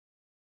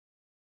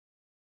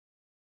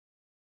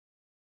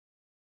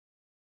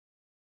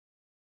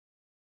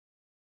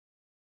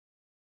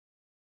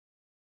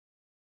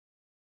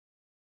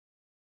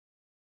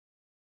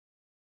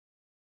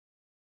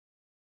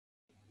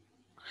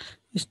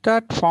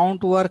Start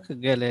font work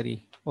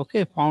gallery.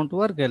 Okay, font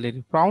work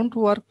gallery. Font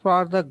work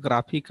for the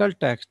graphical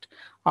text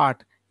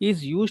art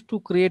is used to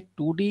create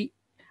 2D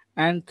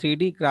and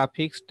 3D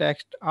graphics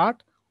text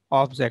art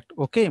object.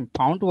 Okay,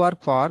 font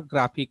work for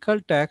graphical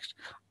text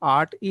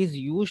art is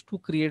used to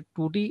create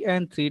 2D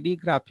and 3D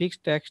graphics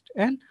text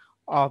and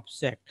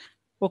object.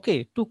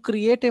 Okay, to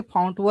create a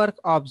font work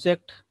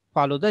object,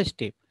 follow the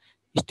step.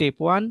 Step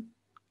 1,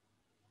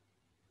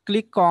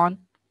 click on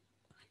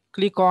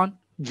click on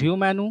view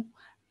menu,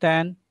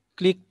 then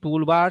click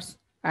toolbars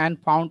and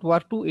font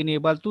work to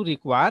enable to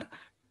require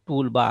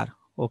toolbar.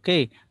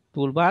 Okay,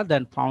 toolbar,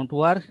 then font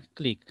work,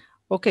 click.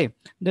 Okay,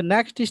 the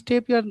next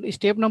step, your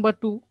step number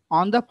 2,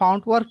 on the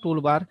font work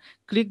toolbar,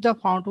 click the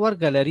font work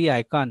gallery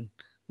icon.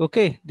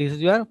 Okay, this is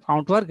your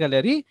font work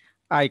gallery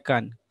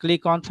icon.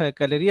 Click on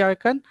gallery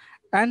icon,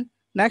 and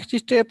next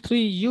step 3,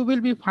 you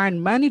will be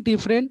find many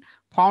different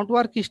font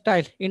work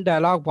style in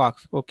dialog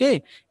box.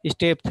 Okay,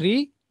 step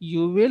 3,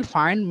 you will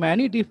find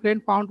many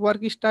different font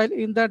work style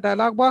in the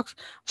dialog box.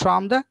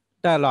 From the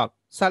dialog,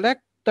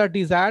 select the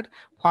desired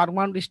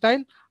font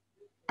style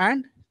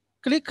and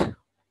click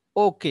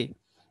OK.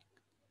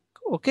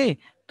 Okay,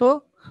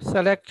 so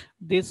select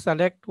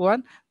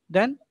one,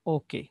 then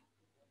OK.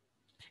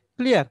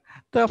 Clear.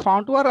 The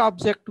fontware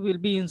object will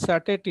be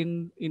inserted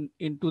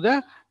into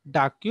the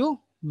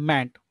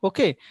document.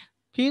 Okay.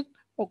 Here,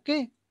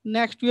 okay.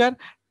 Next, we are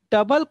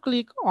double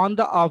click on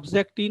the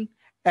object in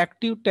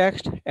active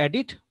text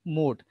edit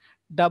mode.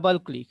 Double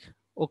click.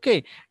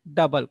 Okay.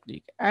 Double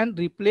click and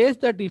replace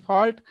the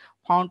default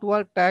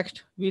fontware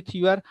text with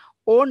your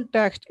own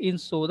text in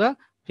show the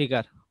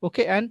figure.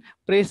 Okay. And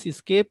press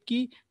escape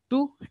key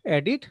to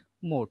edit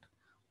mode.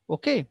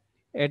 Okay.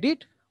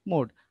 Edit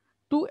mode.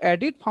 To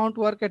edit font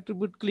work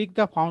attribute, click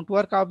the font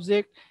work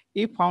object.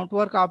 If font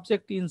work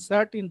object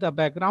insert in the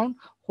background,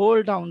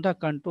 hold down the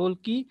control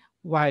key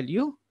while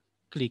you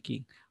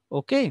clicking.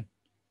 Okay,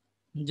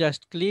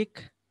 just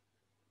click,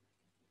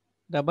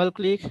 double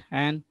click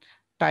and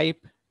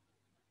type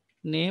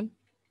name.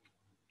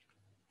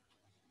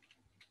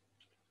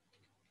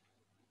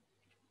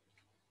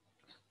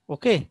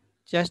 Okay,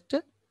 just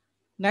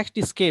next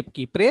escape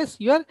key. Press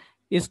your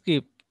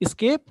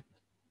escape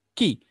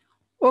key.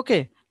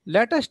 Okay,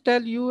 let us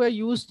tell you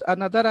use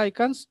another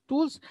icons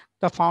tools.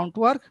 The font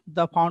work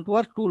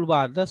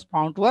toolbar, the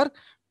font work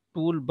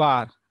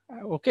toolbar.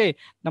 Okay,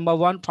 number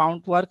 1,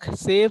 font work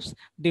saves,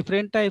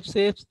 different type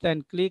saves,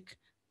 then click.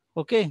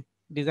 Okay,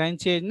 design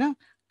change na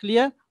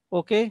clear.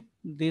 Okay,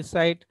 this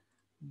side,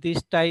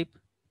 this type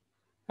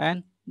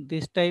and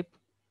this type.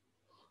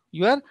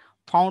 Your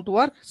font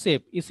work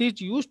shape is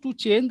used to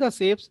change the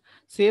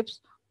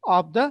shapes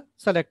of the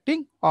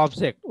selecting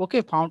object.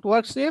 Okay, font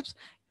work shapes,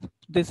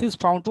 this is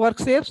font work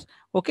shapes.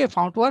 Okay,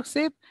 font work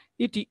shape,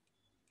 it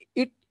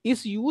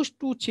is used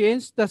to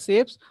change the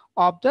shapes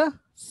of the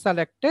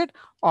selected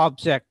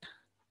object.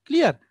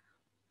 Clear.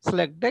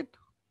 Selected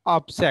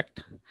object.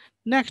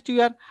 Next,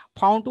 your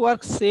font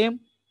work same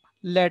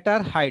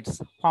letter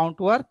heights. Font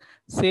work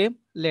same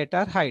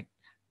letter height.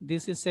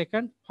 This is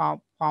second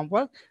font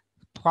work.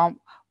 Font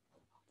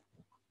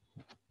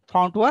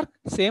Font work,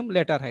 same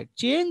letter height.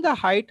 Change the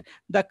height,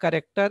 the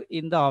character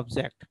in the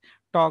object.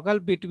 Toggle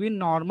between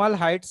normal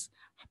heights.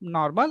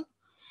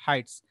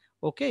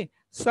 Okay.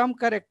 Some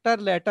character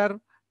letter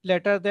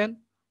than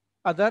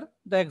other,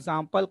 the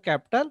example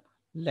capital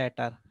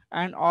letter,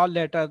 and all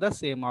letter the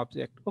same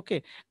object.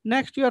 Okay.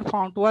 Next, your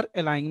font work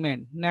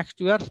alignment. Next,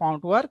 your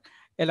font work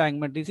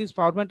alignment. This is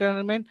format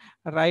alignment,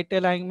 right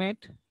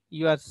alignment,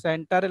 your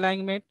center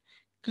alignment.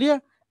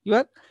 Clear.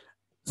 Your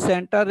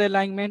center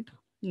alignment.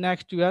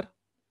 Next, your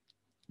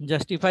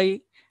justify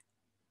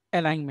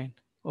alignment.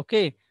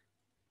 Okay,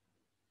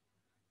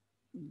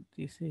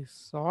 this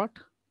is short.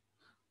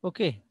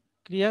 Okay,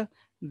 clear.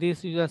 This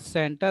is your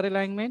center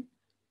alignment.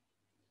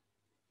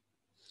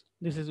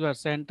 This is your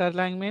center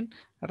alignment,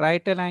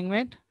 right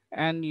alignment,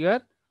 and your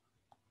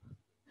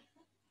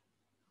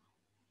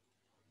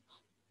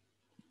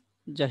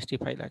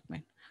justify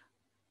alignment.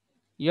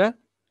 Your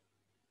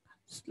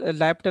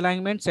left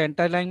alignment,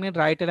 center alignment,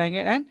 right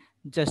alignment, and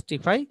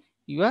justify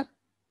your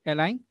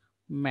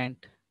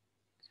alignment.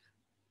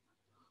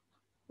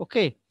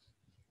 Okay.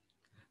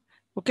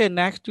 Okay,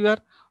 next your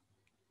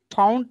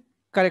found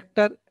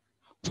character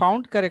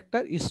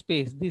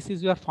space. This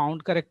is your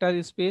found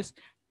character space.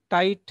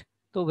 Tight,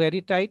 so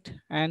very tight,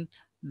 and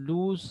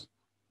loose.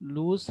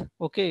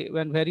 Okay,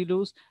 when very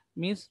loose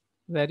means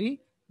very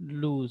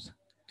loose.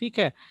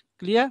 Okay,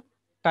 clear.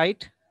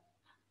 Tight.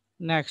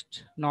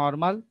 Next,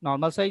 normal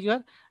size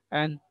your,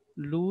 and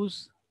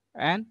loose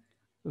and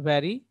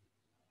very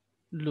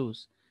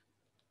loose.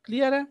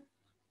 Clear है?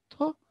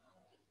 So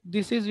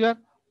this is your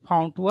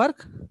font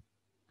work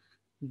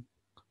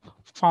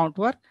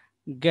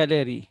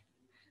gallery.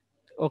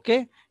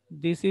 Okay,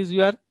 this is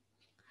your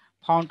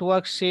font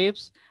work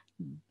shapes.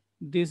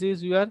 This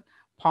is your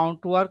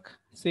font work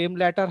same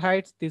letter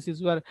heights. This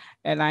is your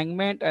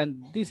alignment,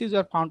 and this is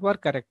your font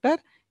work character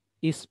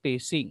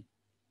spacing.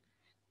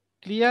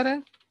 Clear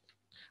है?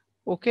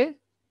 Okay,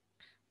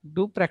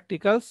 do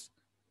practicals.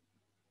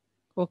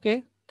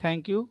 Okay,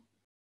 thank you.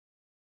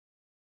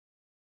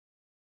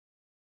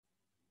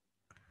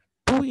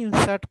 To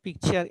insert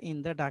picture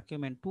in the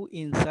document, to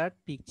insert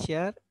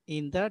picture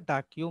in the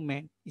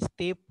document,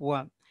 step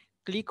 1,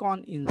 click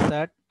on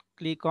insert,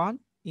 click on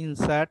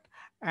insert,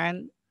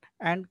 and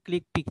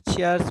click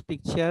pictures,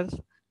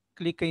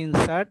 click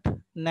insert.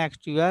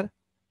 Next your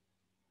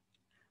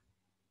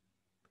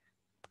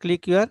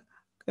click your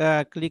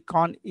click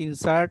on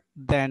insert,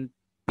 then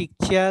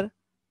picture.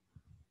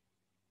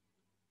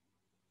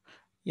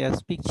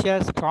 Yes,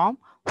 pictures from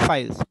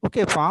files.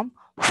 Okay, from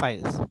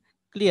files.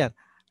 Clear.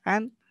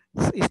 And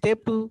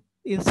step 2,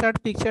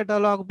 insert picture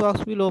dialog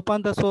box will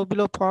open the show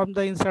below from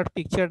the insert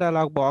picture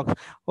dialog box.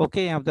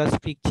 Okay, you have the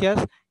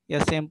pictures,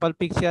 a sample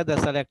picture, the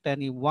select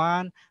any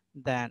one,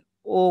 then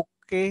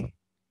okay,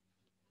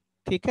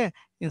 ठीक है,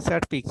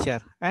 insert picture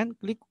and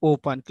click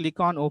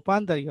on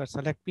open the your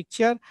select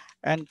picture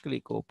and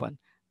click open.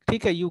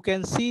 ठीक है, you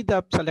can see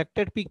the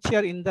selected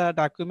picture in the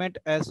document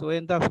as shown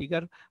in the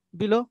figure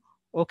below.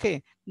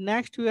 Okay,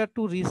 next we have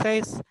to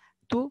resize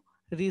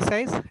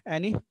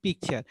any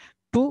picture.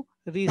 To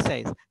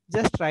resize,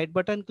 just right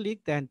button click,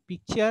 then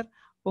picture.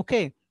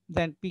 Okay,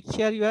 then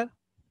picture your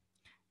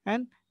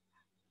and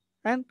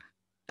and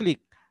click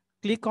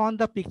click on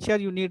the picture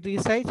you need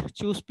resize,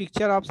 choose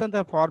picture option,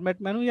 the format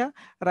menu, yeah,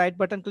 right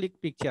button click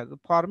picture,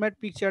 format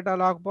picture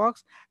dialog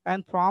box,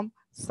 and from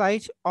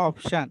size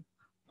option,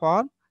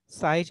 from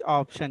size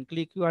option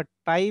click your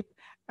type,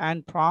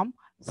 and from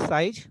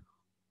size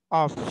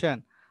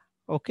option,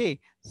 okay,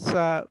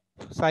 so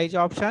size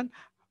option,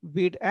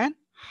 width and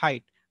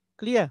height.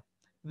 Clear,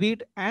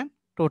 width and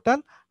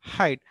total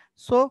height.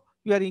 So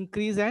you are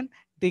increase and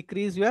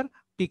decrease your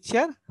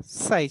picture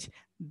size,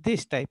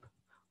 this type.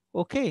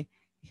 Okay,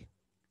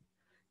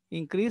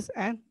 increase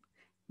and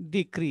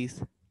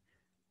decrease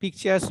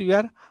pictures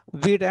your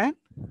width and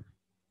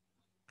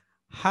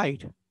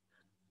height.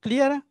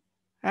 Clear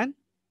and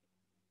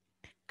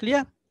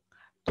clear.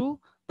 To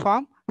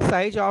form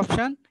size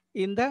option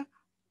in the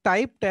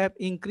type tab,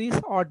 increase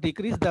or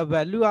decrease the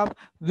value of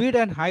width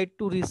and height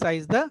to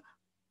resize the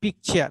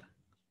picture,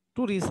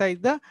 to resize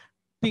the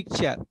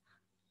picture.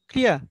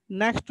 Clear.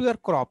 Next we are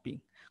cropping.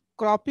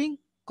 Cropping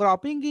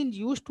cropping is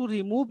used to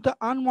remove the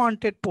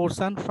unwanted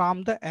portion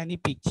from the any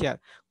picture.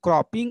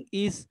 Cropping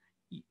is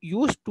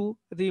used to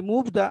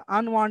remove the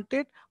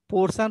unwanted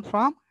portion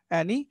from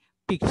any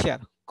picture.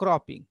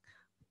 Cropping.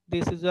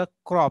 This is a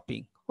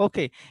cropping.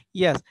 Okay.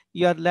 Yes.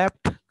 Your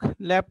left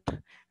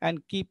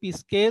and keep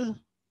scale.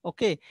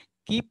 Okay.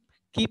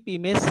 Keep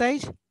image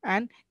size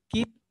and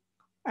keep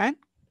and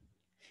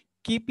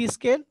keep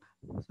scale.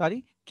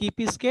 Sorry.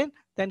 Keep scale.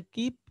 Then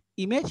keep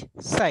image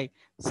size.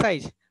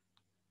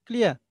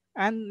 Clear.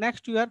 And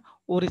next your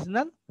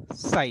original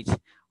size.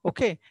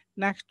 Okay,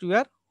 next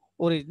your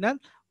original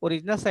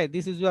size,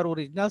 this is your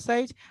original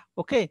size.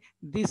 Okay,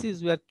 this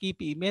is your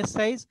keep image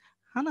size,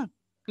 है ना?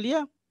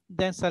 Clear.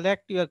 Then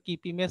select your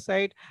keep image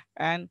size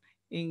and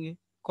in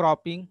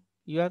cropping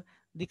your,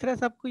 दिख रहा है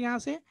सबको यहाँ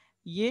से,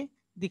 ये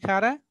दिखा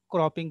रहा है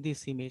cropping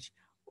this image.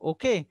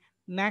 Okay,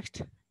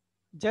 next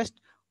just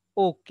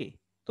okay.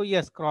 तो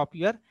yes, crop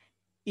your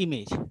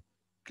image.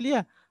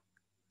 Clear.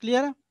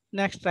 Clear.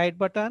 Next right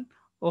button.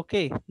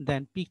 Okay,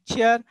 then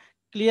picture.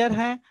 Clear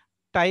है.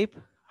 Type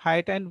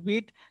height and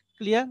width.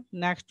 Clear.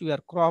 Next you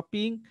are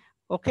cropping.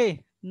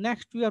 Okay,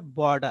 next you are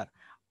border.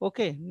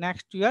 Okay,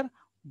 next you are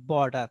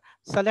border,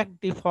 select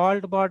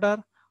default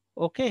border.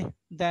 Okay,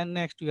 then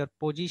next your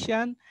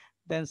position,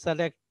 then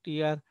select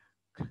your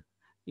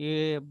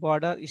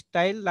border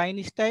style,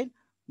 line style,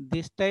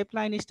 this type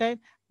line style,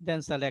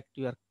 then select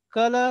your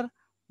color,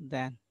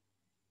 then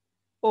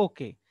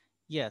okay,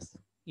 yes,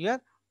 your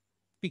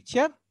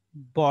picture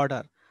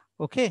border.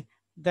 Okay,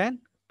 then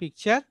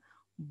picture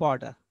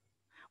border,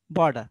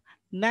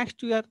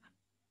 next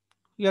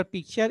your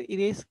picture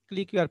erase,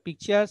 click your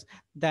pictures,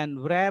 then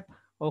wrap.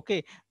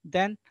 Okay,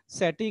 then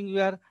setting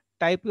your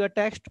type your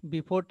text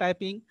before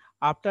typing,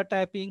 after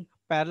typing,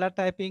 parallel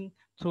typing,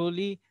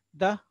 thoroughly,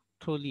 the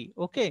thoroughly.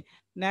 Okay,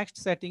 next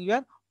setting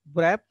your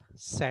wrap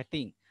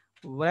setting,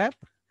 wrap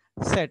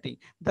setting.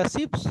 The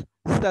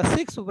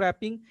six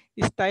wrapping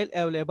style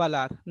available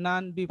are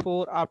none,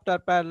 before, after,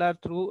 parallel,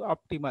 through,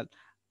 optimal.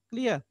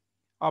 Clear.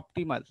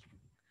 Optimal.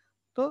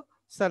 So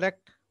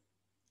select,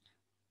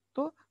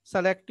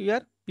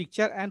 your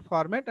picture and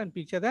format and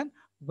picture then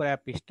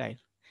wrap style.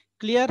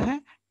 Clear है.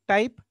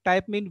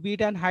 Type mean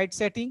width and height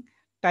setting,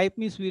 type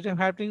means width and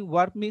height setting,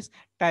 verb means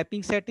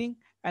typing setting,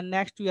 and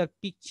next your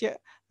picture,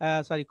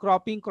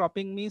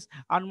 cropping means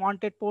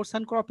unwanted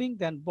portion cropping,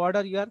 then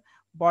border your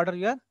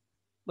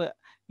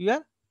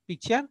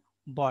picture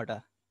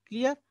border.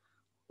 Clear.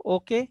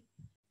 Okay.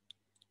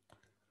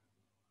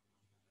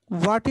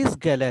 What is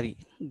gallery?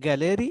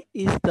 Gallery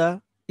is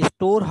the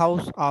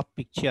storehouse of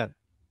picture.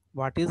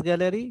 What is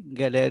gallery?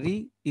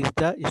 Gallery is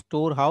the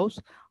storehouse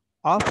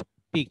of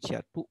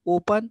picture. To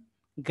open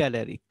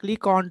gallery,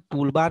 click on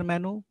toolbar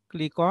menu.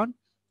 Click on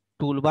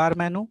toolbar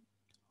menu.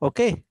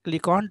 Okay,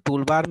 click on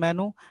toolbar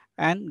menu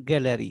and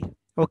gallery.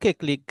 Okay,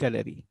 click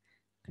gallery.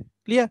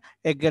 Clear?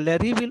 A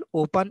gallery will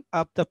open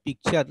up the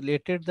picture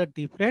related to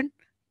different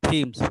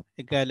themes.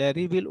 A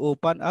gallery will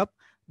open up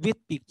with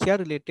picture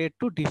related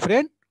to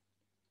different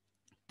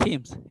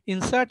themes.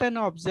 Insert an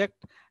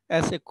object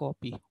as a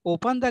copy.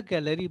 Open the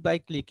gallery by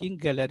clicking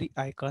gallery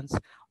icons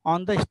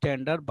on the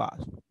standard bar.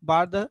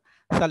 Bar the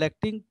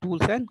selecting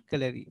tools and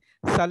gallery.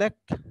 Select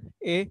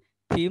a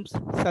themes.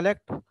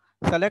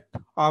 Select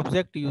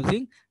object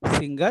using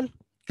single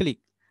click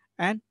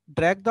and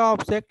drag the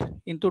object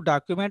into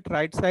document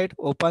right side.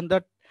 Open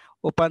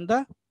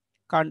the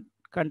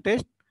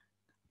context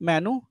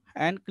menu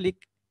and click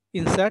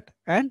insert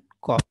and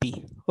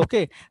copy.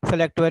 Okay,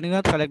 select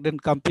anyone, select in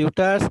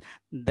computers,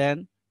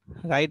 then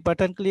right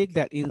button click,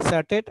 then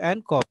insert it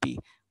and copy.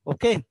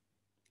 Okay,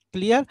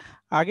 clear?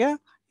 आ गया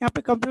यहाँ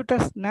पे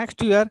computers.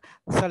 Next your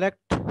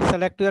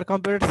select your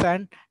computers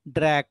and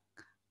drag.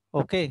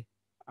 Okay,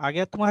 आ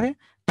गया तुम्हारे.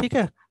 ठीक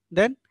है,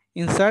 then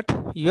insert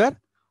your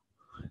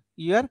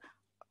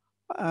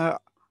uh,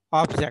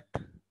 object.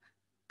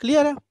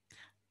 Clear है?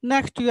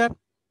 next you are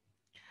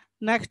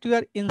Next, you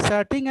are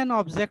inserting an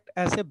object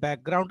as a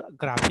background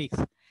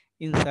graphics.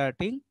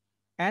 Inserting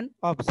an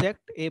object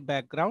a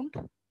background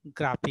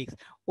graphics.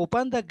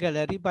 Open the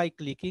gallery by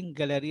clicking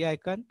gallery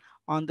icon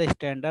on the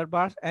standard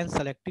bars and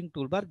selecting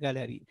toolbar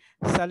gallery.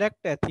 Select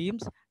a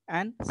themes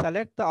and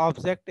select the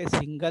object a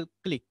single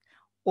click.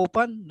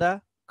 Open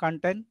the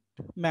content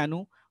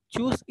menu.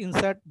 Choose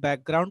insert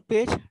background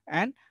page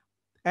and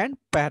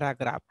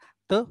paragraph.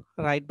 The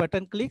right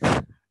button clicks.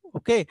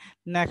 Okay,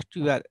 next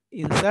you are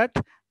insert,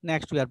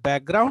 next your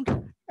background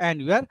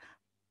and your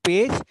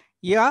page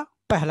या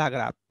पहला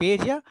graph,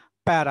 page या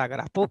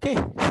paragraph. Okay,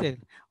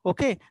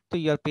 okay, तो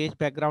your page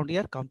background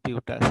your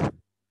computer.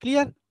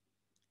 Clear?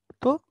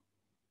 तो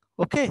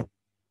okay,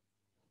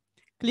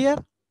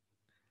 clear?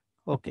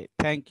 Okay,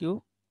 thank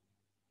you.